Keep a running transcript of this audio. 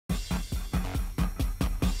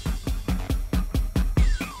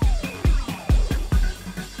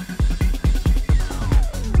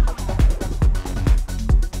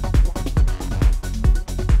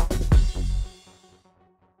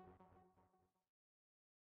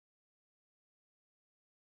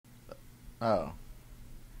Oh.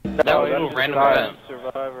 That was a little random event.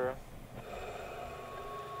 Survivor.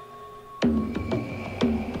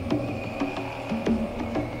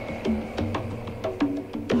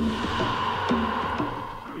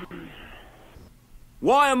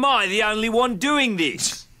 Why am I the only one doing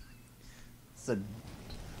this?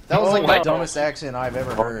 That was like the my dumbest accent I've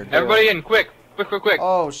ever heard. Everybody in, quick! Quick!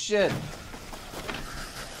 Oh shit.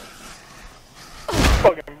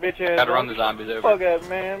 Fucking bitch ass. Gotta run the zombies over. Fuck that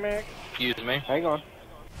man. Excuse me. Hang on.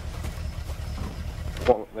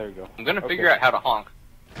 Well, there you go. I'm gonna figure out how to honk.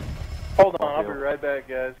 Hold on, I'll be right back,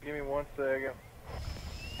 guys. Give me 1 second.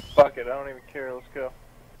 Fuck it, I don't even care. Let's go.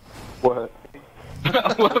 What?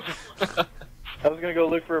 Whoops. I was gonna go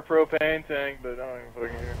look for a propane tank, but I don't even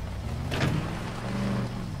fucking care.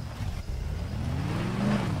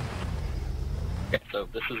 Okay, so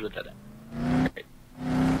this is the dead end. Great.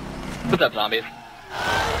 What's up, zombies?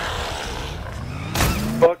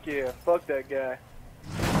 Fuck yeah, fuck that guy.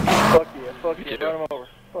 Fuck yeah, run him over.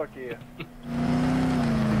 Fuck yeah.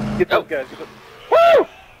 Get those guys. Woo!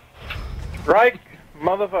 Right,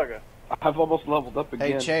 motherfucker. I've almost leveled up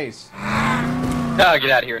again. Hey Chase. Oh, get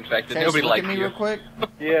out of here, infected. Chase, Nobody look likes at me you. real quick.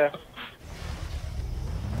 Yeah.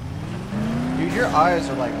 Dude, your eyes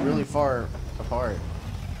are like really far apart.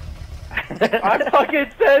 I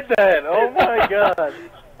fucking said that! Oh my god.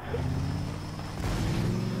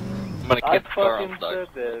 I'm gonna I get the car fucking on stuck. said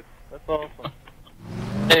that. That's awesome.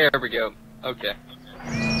 There we go. Okay.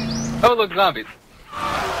 Oh, look, zombies.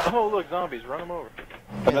 Oh look, zombies, run them over.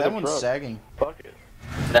 Hey, that one's sagging. Fuck it.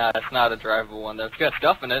 Nah, it's not a drivable one, though. It's got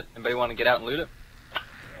stuff in it. Anybody want to get out and loot it?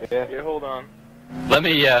 Yeah, hold on. Let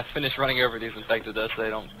me finish running over these infected, though, so they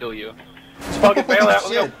don't kill you. Fucking bail out, let's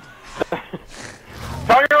Shit. go.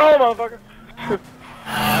 Fuck your hole, motherfucker!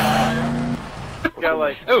 Got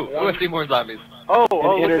like... Oh, I see more zombies. Oh,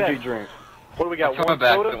 An look at energy that. drink. What do we got, It's coming one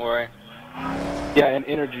back, soda? don't worry. Yeah, an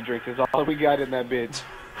energy drink is all we got in that bitch.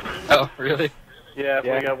 Oh, really? Yeah,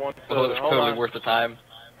 Yeah. we got one Well, soda. it's Hold totally on. worth the time.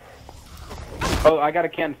 Oh, I got a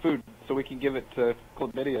canned food, so we can give it to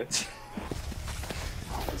Chlamydia.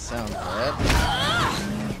 That sounds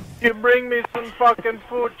bad. You bring me some fucking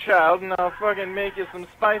food, child, and I'll fucking make you some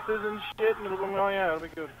spices and shit, and it'll, oh yeah, it'll be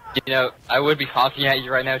good. You know, I would be honking at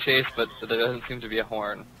you right now, Chase, but there doesn't seem to be a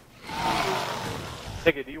horn.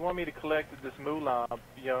 Take it, do you want me to collect this moolah,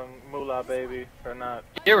 young moolah baby, or not?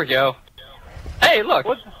 Here we go. Hey, look!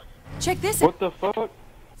 What? Check this. What the fuck?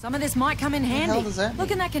 Some of this might come in the handy. hell does that Look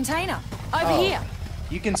mean? in that container. Over Oh. here.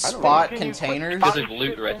 You can know. spot Can you containers. This is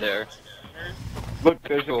loot right there. Look,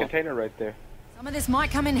 there's Cool. a container right there. Some of this might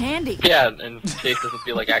come in handy. Yeah, and Chase doesn't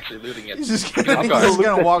feel like actually looting it. He's just I'm gonna, sorry. he's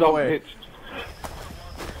gonna Look, walk that away.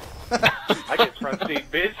 bitch. I get front seat,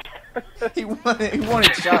 bitch. He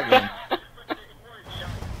wanted shotgun.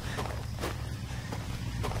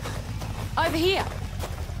 Over here.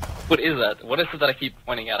 What is that? What is it that I keep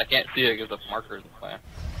pointing out? I can't see it because the marker's in the plan.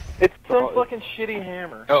 It's some fucking shitty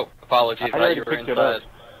hammer. Oh, apologies. I I thought already you were picked it up.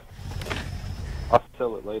 inside. I'll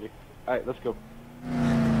sell it later. Alright, let's go.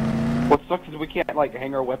 What sucks is we can't, like,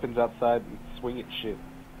 hang our weapons outside and swing at shit.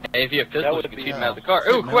 Hey, if you have pistols, would you can be- shoot them out of the car.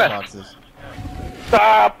 Ooh, quest! Mailboxes.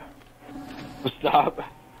 Stop! Stop.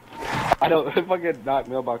 I don't fucking knock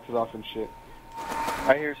mailboxes off and shit.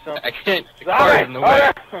 I hear something. I can't. The car is in the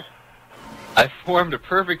way. I formed a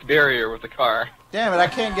perfect barrier with the car. Damn it! I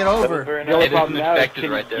can't get That was over. very The only It nice. problem isn't now is infected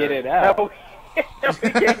can right you there. get it out. No, we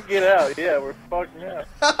can't get out. Yeah, we're fucking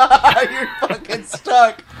out. You're fucking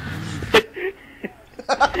stuck.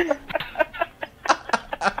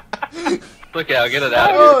 Look out, get it out.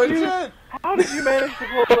 Oh shit! How did you manage to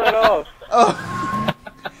pull that off? Oh,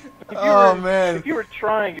 If you oh were, man. If you were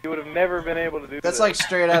trying, you would have never been able to do that. That's like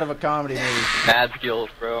straight out of a comedy movie. Mad skills,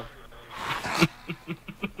 bro.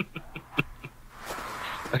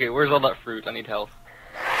 Okay, where's all that fruit? I need health.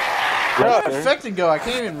 Where'd that infected go? I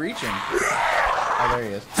can't even reach him. Oh, there he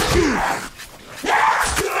is.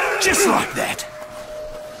 Just like that.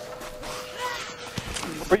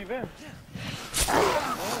 Where you been?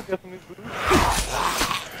 Oh, got some new boots.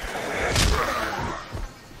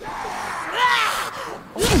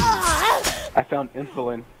 I found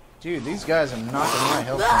insulin. Dude, these guys are knocking my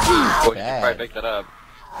health Oh, you should bad. probably pick that up.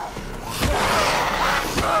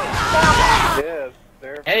 Yes,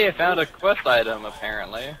 there. Hey, I found a quest item,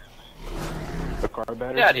 apparently. The car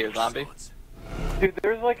battery. Get out of here, zombie. Dude,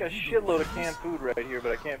 there's like a shitload of canned food right here,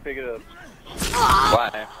 but I can't pick it up.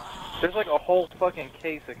 Why? There's like a whole fucking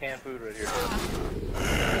case of canned food right here.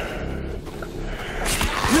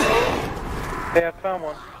 Hey, I found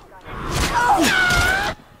one.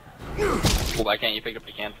 Well, why can't you pick up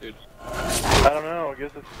the canned food? I don't know, I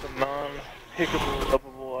guess it's a non-pickable,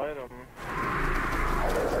 uppable item.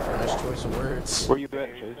 Nice choice of words. Where you at,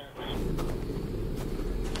 Chase?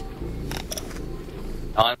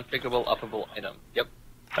 Non-pickable, uppable item. Yep.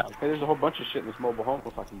 Found. Hey, there's a whole bunch of shit in this mobile home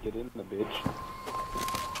if I can get in the bitch.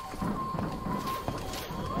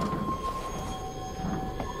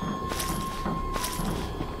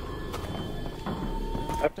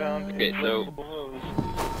 I found. Okay, so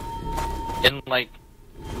in like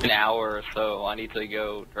an hour or so, I need to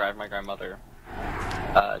go drive my grandmother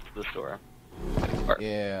to the store.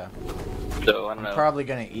 Yeah. So I don't know. I'm probably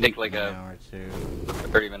gonna eat take like in a an hour or two.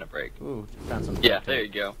 30-minute break. Ooh, found some. Yeah, there you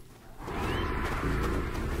go.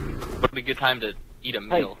 Would be a good time to eat a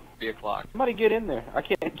meal. 3 o'clock. Somebody get in there. I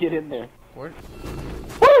can't get in there. Where?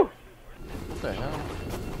 Woo! What the hell?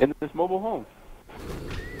 In this mobile home.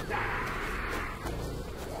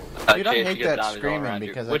 Dude, I Chase, hate you get that zombies all screaming around you.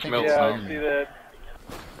 because I Which think mobile it's Yeah, I home? see that.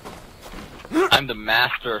 I'm the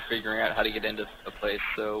master of figuring out how to get into a place.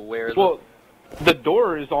 So where is Well, the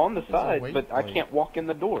door is on the a side, wait but I point. can't walk in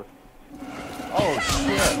the door. Oh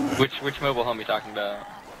shit! which mobile home are you talking about?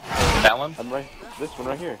 That one? I'm right. This one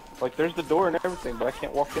right here. Like, there's the door and everything, but I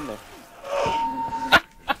can't walk in there.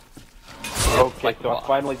 Okay, Like so I what?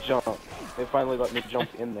 finally jumped. They finally let me jump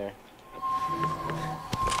in there.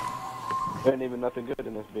 There ain't even nothing good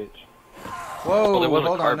in this bitch. Whoa! Well, there was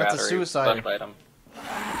hold a car on, that's a battery. suicide. Bust item.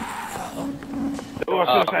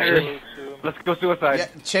 Oh, really? Let's go suicide. Yeah,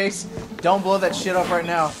 Chase, don't blow that shit up right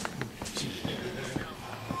now.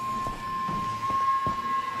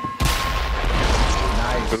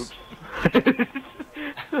 Nice.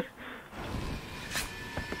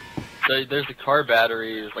 So there's a car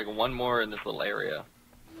battery. There's like one more in this little area.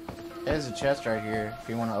 There's a chest right here if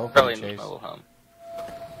you want to open Probably it, in this Chase. mobile home.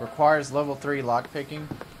 Requires level 3 lockpicking.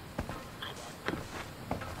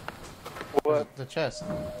 What? The chest.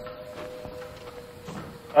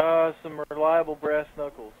 Some reliable brass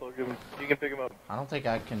knuckles. So you can pick them up. I don't think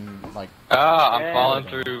I can, like... Ah, I'm And- falling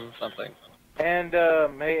through something. And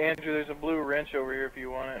hey Andrew, there's a blue wrench over here if you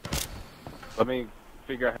want it. Let me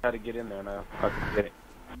figure out how to get in there now. I can get it.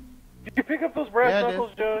 Did you pick up those brass Yeah, I did.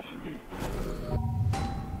 knuckles, Josh?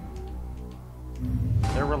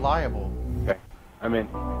 They're reliable. Okay. I'm in.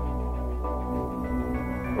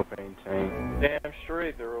 Propane tank. Damn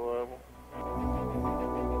straight, they're reliable.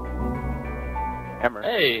 Hammer.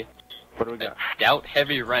 Hey, What do we a got? stout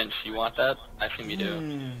heavy wrench. You want that? I assume you do.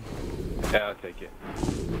 Hmm. Yeah, I'll take it.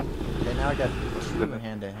 Okay, now I got 2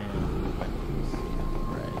 hand-to-hand weapons.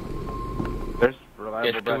 Right. There's reliable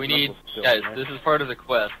Yes, so brass we need, knuckles still, guys, right? this is part of the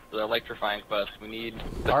quest, the electrifying quest. We need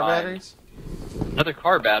to Car find batteries? another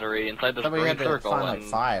car battery inside this I thought we green had to circle. find like and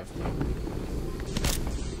 5.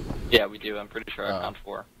 yeah, we do. I'm pretty sure I Oh. found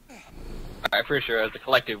 4. I'm pretty sure as a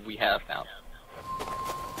collective we have found.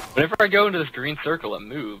 Whenever I go into this green circle, it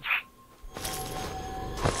moves.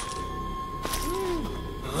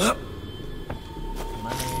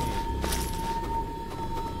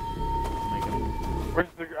 Where's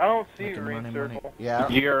the? I don't see Making green money, circle. money. Yeah,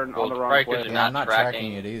 You're Well, on the it's wrong probably 'cause place. you're Yeah, I'm not not tracking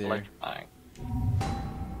tracking it either. Electrifying.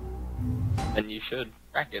 Then you should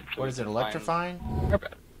track it. So what we is it, can find electrifying? car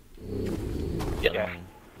battery. Yeah. Yeah.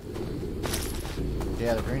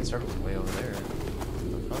 Yeah, the green circle's way over there.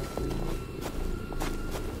 The fuck?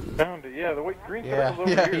 Found it. Yeah, the white green Yeah, circle's over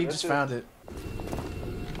yeah, here. he That's just it. found it.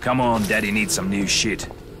 Come on, Daddy needs some new shit.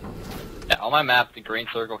 Yeah, on my map, the green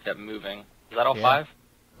circle kept moving. Is that all Yeah. 5?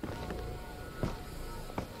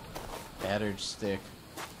 Battered stick.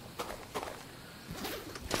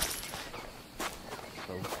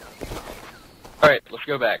 So, Alright, let's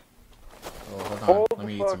go back. oh, hold on. Hold Let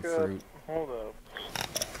me the eat some fuck up. fruit. Hold up.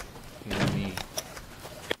 You know me.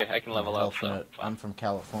 Okay, I can level I'm up. So health nut. I'm from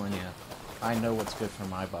California. I know what's good for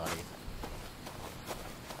my body.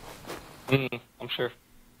 I'm sure.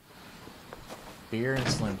 Beer and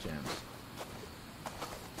Slim Jims.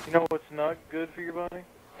 You know what's not good for your body?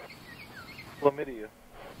 Chlamydia.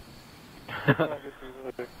 It's not good for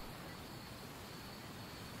your body.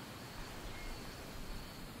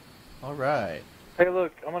 Alright. Hey,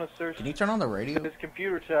 look, I'm gonna search Can you turn on the radio? this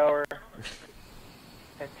computer tower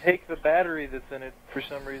and take the battery that's in it for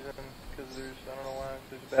some reason, because I don't know why,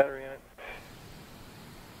 there's a battery in it.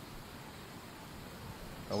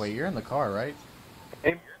 Oh wait, you're in the car, right?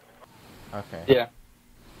 Hey, Okay. Yeah.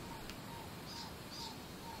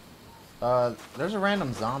 There's a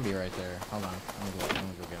random zombie right there. Hold on. Let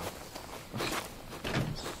me go get him.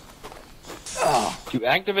 To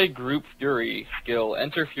activate Group Fury skill,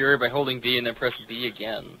 enter Fury by holding B and then press B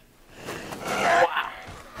again. hey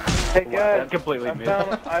guys, That completely missed.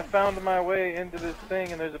 I found my way into this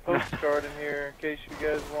thing, and there's a postcard in here in case you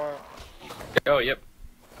guys want Oh, yep.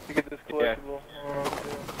 to get this collectible. I don't know what to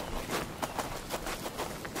do.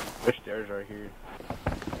 There's stairs right here.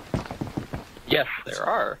 Yes, there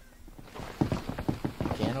are.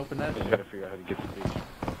 Can't open that. You gotta figure out how to get to the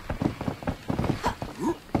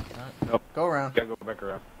beach. Nope. Go around. Gotta go back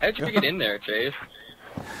around. How'd you get in there, Chase?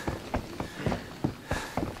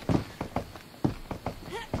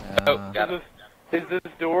 Oh, got it. Is this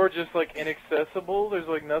door just like inaccessible? There's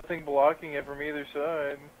like nothing blocking it from either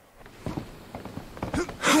side.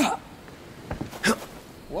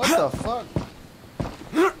 What the fuck?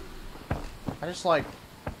 I just like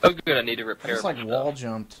Oh, good. I need to repair. like my wall stuff.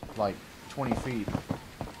 jumped like 20 feet.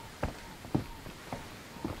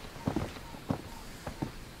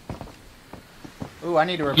 Ooh, I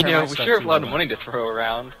need to repair You know, my we stuff sure have too, a lot of though. money to throw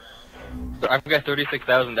around. But I've got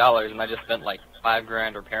 $36,000, and I just spent like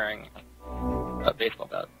 $5,000 repairing a baseball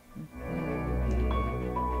bat.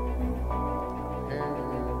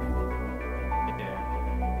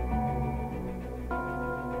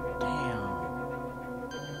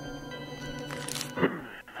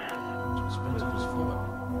 Expensive as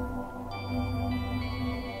fuck.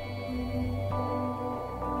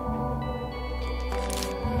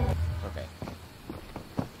 Okay.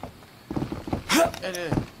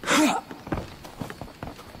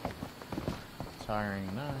 Tiring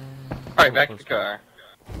 9. Alright, back to the car.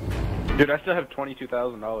 Dude, I still have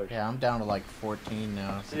 $22,000. Yeah, I'm down to like 14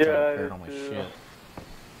 now since I Yeah, repaired all my too. shit.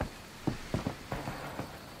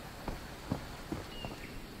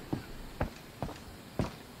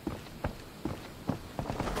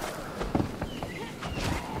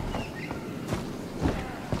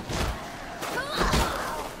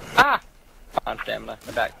 Ah! On stamina.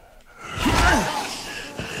 My back.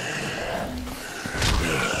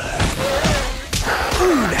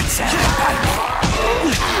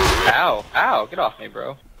 Ow! Ow! Get off me,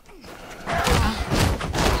 bro.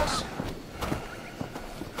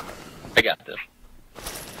 I got this.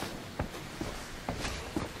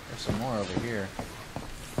 There's some more over here.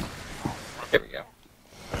 There we go.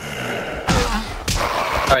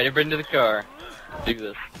 Alright, everybody into the car. Do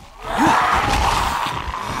this.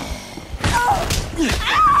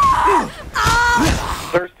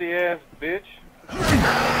 Thirsty ass bitch.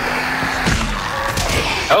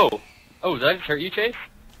 Oh! Oh, did I just hurt you, Chase?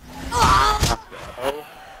 Oh.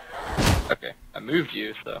 Okay, I moved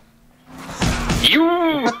you, so. You!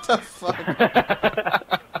 What the fuck?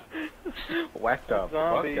 Whacked the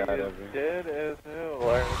Zombie fuck out is of me. dead as hell.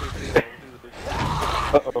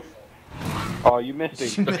 Uh-oh. Oh, you missed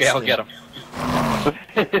him. Okay, I'll get him.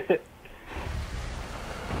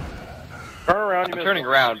 Turn around, you I'm missed turning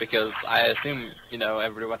one. around because I assume, you know,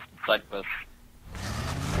 everybody wants to side quest.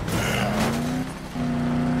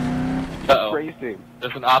 Uh-oh. Racing.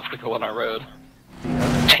 There's an obstacle on our road.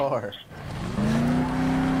 Car.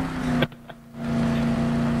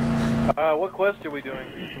 What quest are we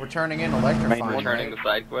doing? We're turning in electrifying. Main Returning the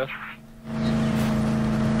side quest.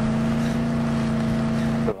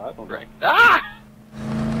 Right. Ah!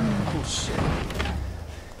 Oh shit.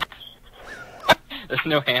 There's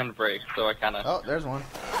no handbrake, so I kinda... Oh, there's one.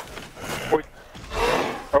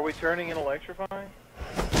 Are we turning in electrifying?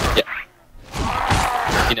 Yeah.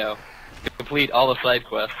 You know, to complete all the side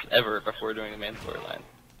quests ever before doing the main storyline.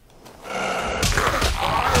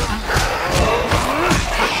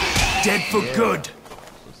 Dead for Yeah. good.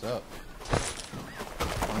 What's up?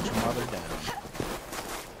 Punch your mother down.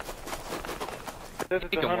 It says it's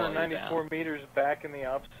Take 'em while you're 194 down. meters back in the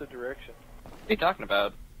opposite direction. What are you talking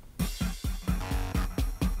about?